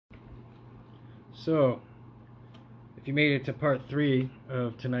So, if you made it to part 3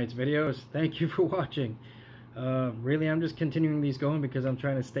 of tonight's videos, thank you for watching. Really, I'm just continuing these going because I'm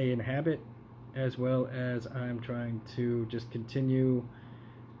trying to stay in habit, as well as I'm trying to just continue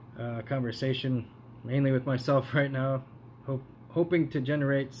conversation, mainly with myself right now, hoping to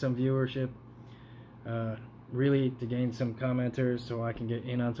generate some viewership, really to gain some commenters so I can get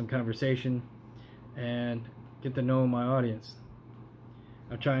in on some conversation and get to know my audience.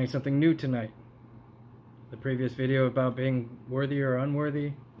 I'm trying something new tonight. The previous video about being worthy or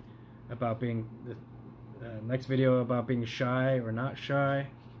unworthy, about being the next video about being shy or not shy.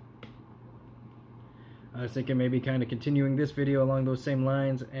 I was thinking maybe kind of continuing this video along those same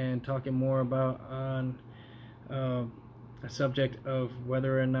lines and talking more about on a subject of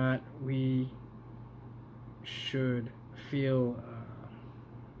whether or not we should feel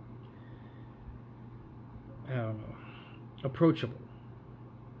I don't know, approachable.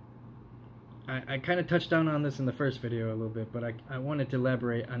 I kind of touched down on this in the first video a little bit, but I wanted to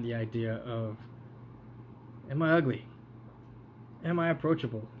elaborate on the idea of, am I ugly? Am I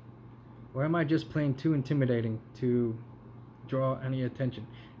approachable? Or am I just plain too intimidating to draw any attention?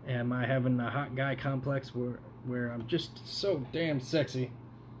 Am I having a hot guy complex where I'm just so damn sexy,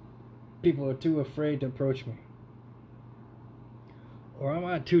 people are too afraid to approach me? Or am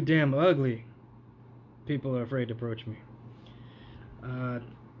I too damn ugly, people are afraid to approach me?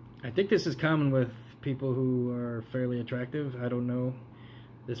 I think this is common with people who are fairly attractive. I don't know.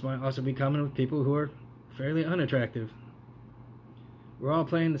 This might also be common with people who are fairly unattractive. We're all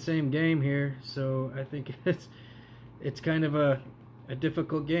playing the same game here, so I think it's kind of a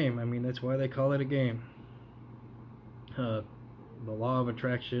difficult game. I mean, that's why they call it a game. The law of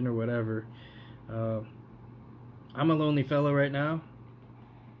attraction or whatever. I'm a lonely fellow right now.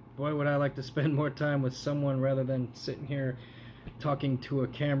 Boy, would I like to spend more time with someone rather than sitting here talking to a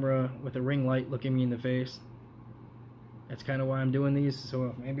camera with a ring light looking me in the face. That's kind of why I'm doing these,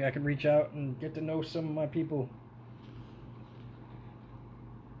 so maybe I can reach out and get to know some of my people.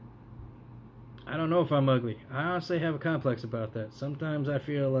 I don't know if I'm ugly. I honestly have a complex about that. Sometimes I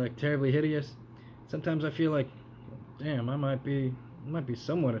feel like terribly hideous. Sometimes I feel like, damn, I might be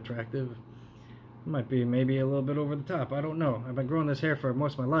somewhat attractive. I might be maybe a little bit over the top. I don't know. I've been growing this hair for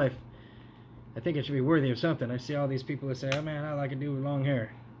most of my life. I think it should be worthy of something. I see all these people that say, oh man, I like a dude with long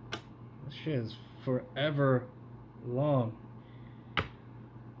hair. This shit is forever long.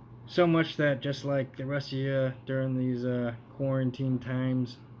 So much that just like the rest of you during these quarantine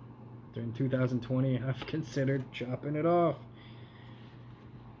times, during 2020, I've considered chopping it off.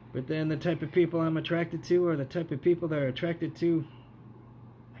 But then the type of people I'm attracted to are the type of people that are attracted to,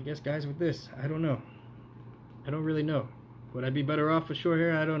 I guess, guys with this. I don't know. I don't really know. Would I be better off with short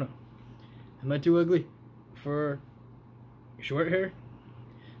hair? I don't know. Am I too ugly for short hair?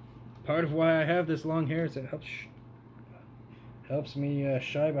 Part of why I have this long hair is it helps me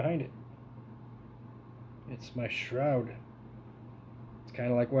shy behind it. It's my shroud. It's kind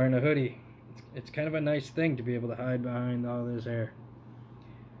of like wearing a hoodie. It's kind of a nice thing to be able to hide behind all this hair.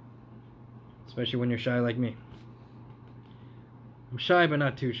 Especially when you're shy like me. I'm shy but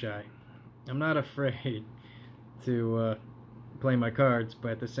not too shy. I'm not afraid to play my cards,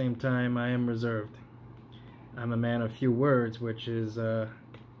 but at the same time I am reserved. I'm a man of few words, which is a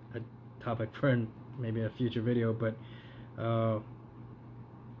topic for maybe a future video, but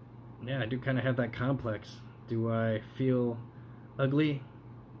yeah, I do kind of have that complex. Do I feel ugly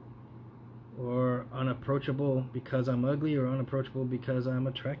or unapproachable because I'm ugly, or unapproachable because I'm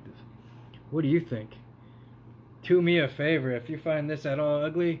attractive? What do you think? Do me a favor, if you find this at all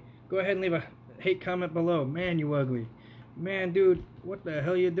ugly, go ahead and leave a hate comment below. Man, you ugly. Man, dude, what the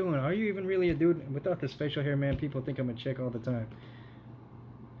hell are you doing? Are you even really a dude? Without this facial hair, man, people think I'm a chick all the time.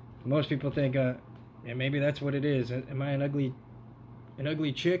 Most people think, yeah, maybe that's what it is. Am I an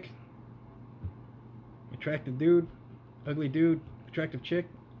ugly chick? Attractive dude? Ugly dude? Attractive chick?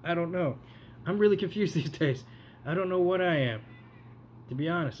 I don't know. I'm really confused these days. I don't know what I am, to be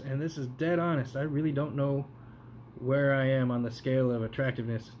honest. And this is dead honest. I really don't know where I am on the scale of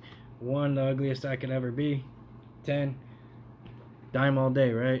attractiveness. 1, the ugliest I could ever be. 10, dime all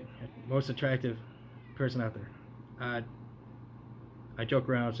day, right? Most attractive person out there. I joke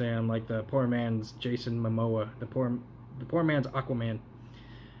around saying I'm like the poor man's Jason Momoa, the poor man's Aquaman,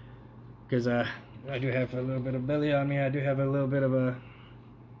 because I do have a little bit of belly on me. I do have a little bit of a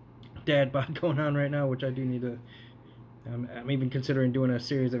dad bod going on right now, which I do need to. I'm even considering doing a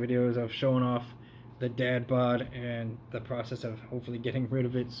series of videos of showing off the dad bod and the process of hopefully getting rid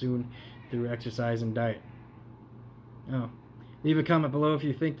of it soon through exercise and diet. Oh, leave a comment below if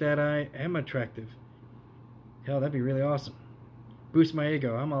you think that I am attractive. Hell, that'd be really awesome. Boost my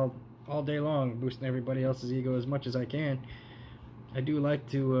ego. I'm all all day long, boosting everybody else's ego as much as I can. I do like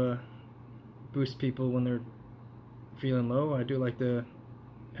to boost people when they're feeling low. I do like to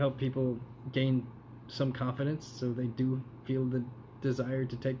help people gain some confidence so they do feel the desire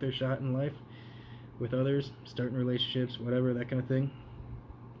to take their shot in life with others, starting relationships, whatever, that kind of thing.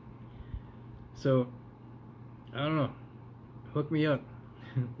 So, I don't know. Hook me up.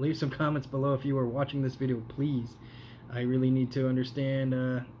 Leave some comments below if you are watching this video, please. I really need to understand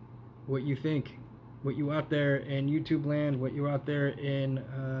what you think, what you out there in YouTube land, what you out there in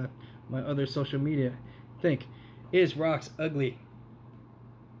my other social media think. Is Rox ugly?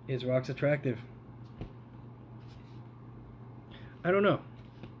 Is Rox attractive? I don't know.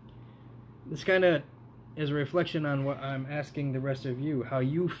 This kind of is a reflection on what I'm asking the rest of you, how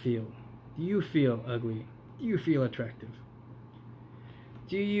you feel. Do you feel ugly? Do you feel attractive?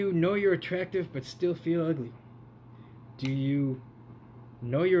 Do you know you're attractive but still feel ugly? Do you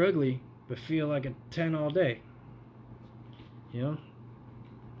know you're ugly but feel like a 10 all day? You know?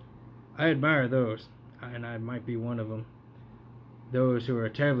 I admire those, and I might be one of them. Those who are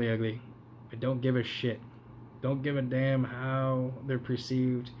terribly ugly but don't give a shit. Don't give a damn how they're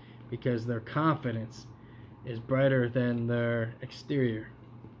perceived because their confidence is brighter than their exterior.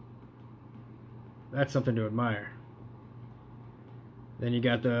 That's something to admire. Then you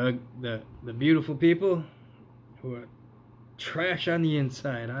got the beautiful people who are trash on the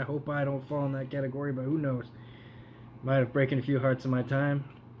inside. I hope I don't fall in that category, but who knows? Might have broken a few hearts in my time.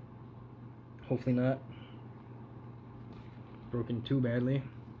 Hopefully not. Broken too badly.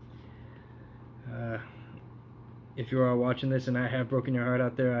 If you are watching this and I have broken your heart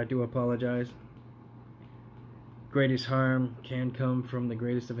out there, I do apologize. Greatest harm can come from the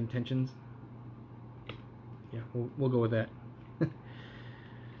greatest of intentions. Yeah, we'll go with that.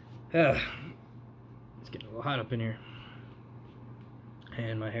 It's getting a little hot up in here.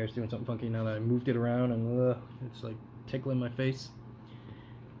 And my hair's doing something funky now that I moved it around, and it's like tickling my face.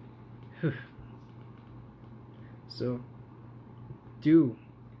 So, do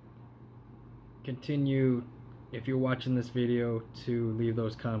continue, if you're watching this video, to leave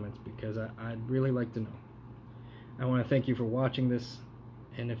those comments, because I'd really like to know. I want to thank you for watching this,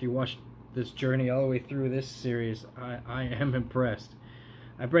 and if you watched this journey all the way through this series, I am impressed.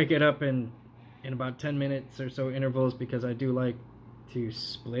 I break it up in about 10 minutes or so intervals because I do like to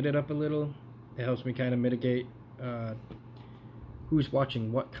split it up a little. It helps me kind of mitigate who's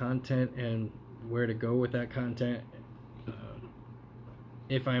watching what content and where to go with that content.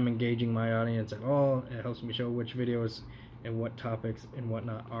 If I'm engaging my audience at all, it helps me show which videos and what topics and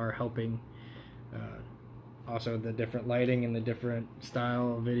whatnot are helping. Also, the different lighting and the different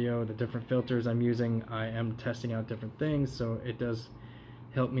style of video, the different filters I'm using, I am testing out different things, so it does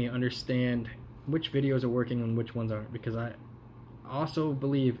help me understand which videos are working and which ones aren't, because I also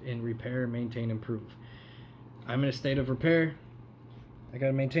believe in repair, maintain, improve. I'm in a state of repair, I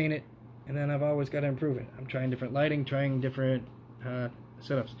gotta maintain it, and then I've always gotta improve it. I'm trying different lighting, trying different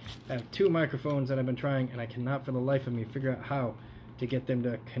setups. I have 2 microphones that I've been trying, and I cannot for the life of me figure out how to get them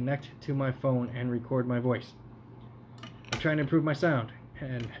to connect to my phone and record my voice. I'm trying to improve my sound,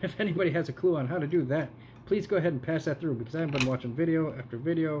 and if anybody has a clue on how to do that, please go ahead and pass that through, because I've been watching video after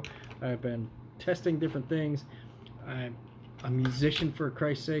video. I've been testing different things. I'm a musician, for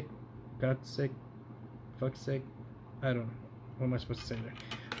Christ's sake, God's sake, fuck's sake. I don't know. What am I supposed to say there?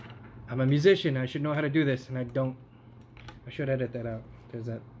 I'm a musician. I should know how to do this, and I don't. I should edit that out, because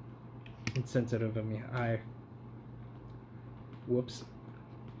that's insensitive of me. Whoops.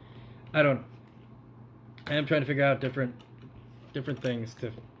 I don't know. I am trying to figure out different things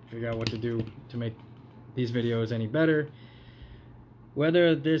to figure out what to do to make these videos any better.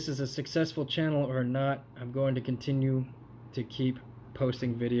 Whether this is a successful channel or not, I'm going to continue to keep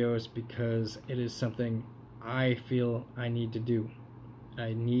posting videos because it is something I feel I need to do.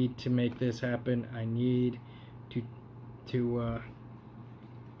 I need to make this happen. I need to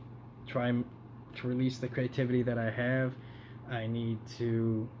try to release the creativity that I have. I need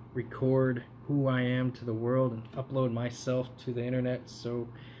to record who I am to the world and upload myself to the internet, so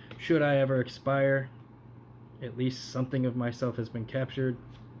should I ever expire, at least something of myself has been captured.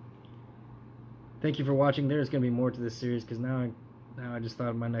 Thank you for watching. There's going to be more to this series, because now I just thought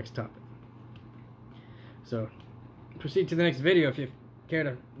of my next topic. So proceed to the next video if you care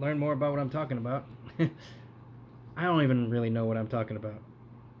to learn more about what I'm talking about. I don't even really know what I'm talking about.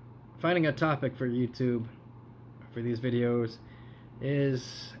 Finding a topic for YouTube for these videos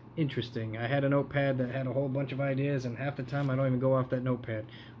is interesting. I had a notepad that had a whole bunch of ideas, and half the time I don't even go off that notepad.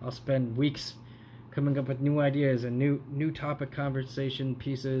 I'll spend weeks coming up with new ideas and new topic conversation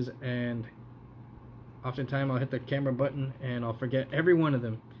pieces, and oftentimes I'll hit the camera button and I'll forget every one of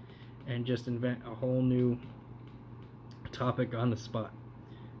them, and just invent a whole new topic on the spot.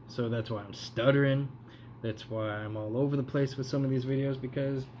 So that's why I'm stuttering. That's why I'm all over the place with some of these videos,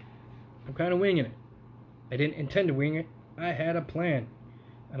 because I'm kind of winging it. I didn't intend to wing it. I had a plan.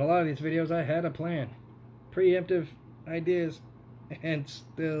 And a lot of these videos, I had a plan. Preemptive ideas, and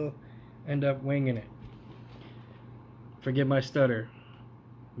still end up winging it. Forgive my stutter.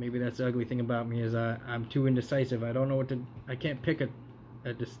 Maybe that's the ugly thing about me, is I'm too indecisive. I don't know what to... I can't pick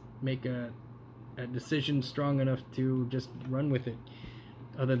make a decision strong enough to just run with it.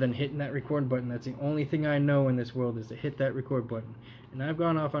 Other than hitting that record button. That's the only thing I know in this world, is to hit that record button. And I've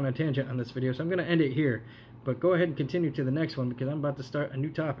gone off on a tangent on this video, so I'm going to end it here. But go ahead and continue to the next one, because I'm about to start a new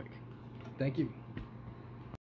topic. Thank you.